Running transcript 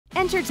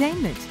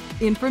entertainment,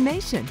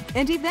 information,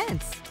 and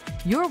events.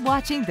 You're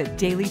watching The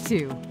Daily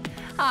 2.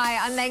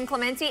 Hi, I'm Megan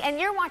Clementi, and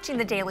you're watching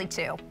The Daily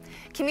 2.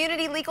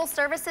 Community Legal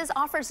Services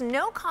offers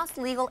no-cost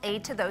legal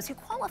aid to those who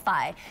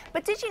qualify.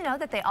 But did you know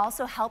that they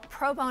also help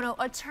pro bono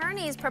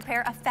attorneys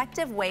prepare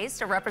effective ways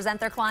to represent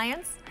their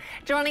clients?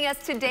 Joining us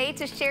today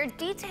to share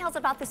details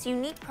about this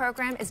unique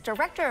program is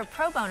Director of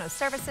Pro Bono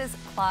Services,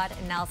 Claude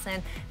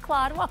Nelson.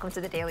 Claude, welcome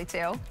to The Daily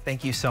 2.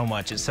 Thank you so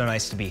much. It's so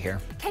nice to be here.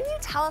 Can you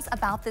tell us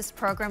about this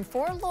program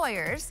for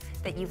lawyers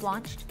that you've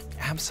launched?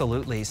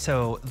 Absolutely.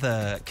 So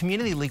the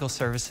Community Legal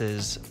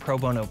Services Pro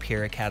Bono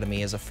Peer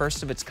Academy is a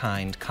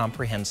first-of-its-kind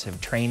comprehensive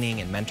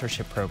training and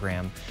mentorship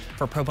program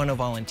for pro bono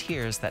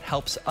volunteers that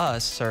helps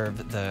us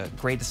serve the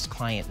greatest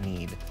client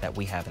need that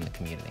we have in the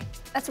community.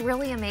 That's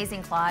really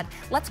amazing, Claude.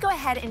 Let's go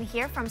ahead and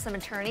hear from some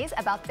attorneys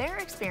about their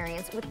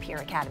experience with Peer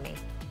Academy.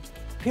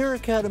 Peer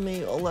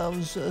Academy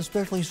allows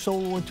especially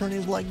solo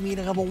attorneys like me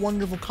to have a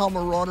wonderful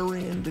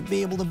camaraderie and to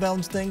be able to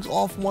bounce things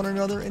off one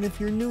another. And if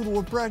you're new to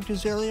a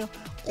practice area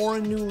or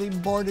a newly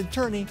barred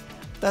attorney,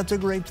 that's a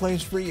great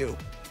place for you.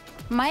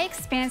 My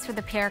experience with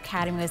the Peer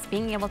Academy was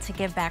being able to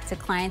give back to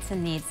clients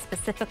in need,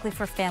 specifically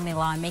for family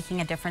law, and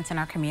making a difference in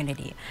our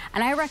community.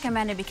 And I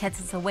recommend it because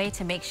it's a way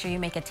to make sure you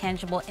make a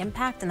tangible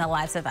impact in the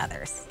lives of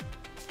others.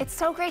 It's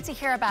so great to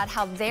hear about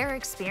how their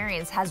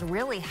experience has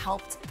really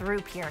helped through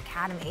Peer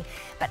Academy.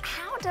 But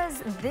how does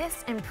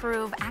this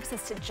improve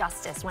access to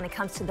justice when it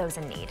comes to those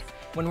in need?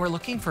 When we're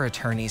looking for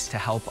attorneys to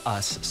help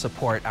us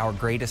support our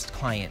greatest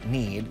client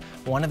need,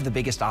 one of the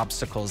biggest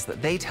obstacles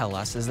that they tell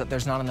us is that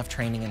there's not enough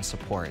training and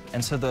support.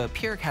 And so the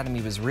Peer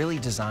Academy was really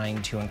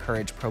designed to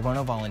encourage pro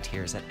bono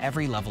volunteers at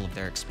every level of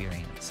their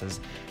experience, as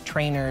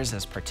trainers,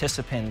 as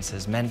participants,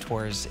 as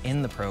mentors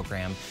in the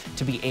program,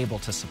 to be able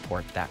to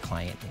support that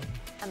client need.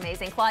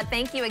 Amazing. Claude,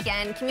 thank you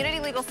again. Community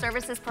Legal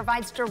Services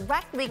provides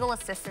direct legal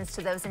assistance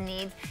to those in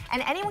need,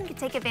 and anyone can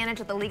take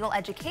advantage of the legal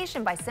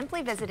education by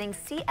simply visiting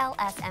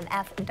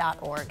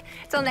clsmf.org.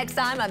 Till next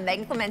time, I'm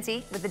Megan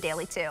Clementi with The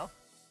Daily 2.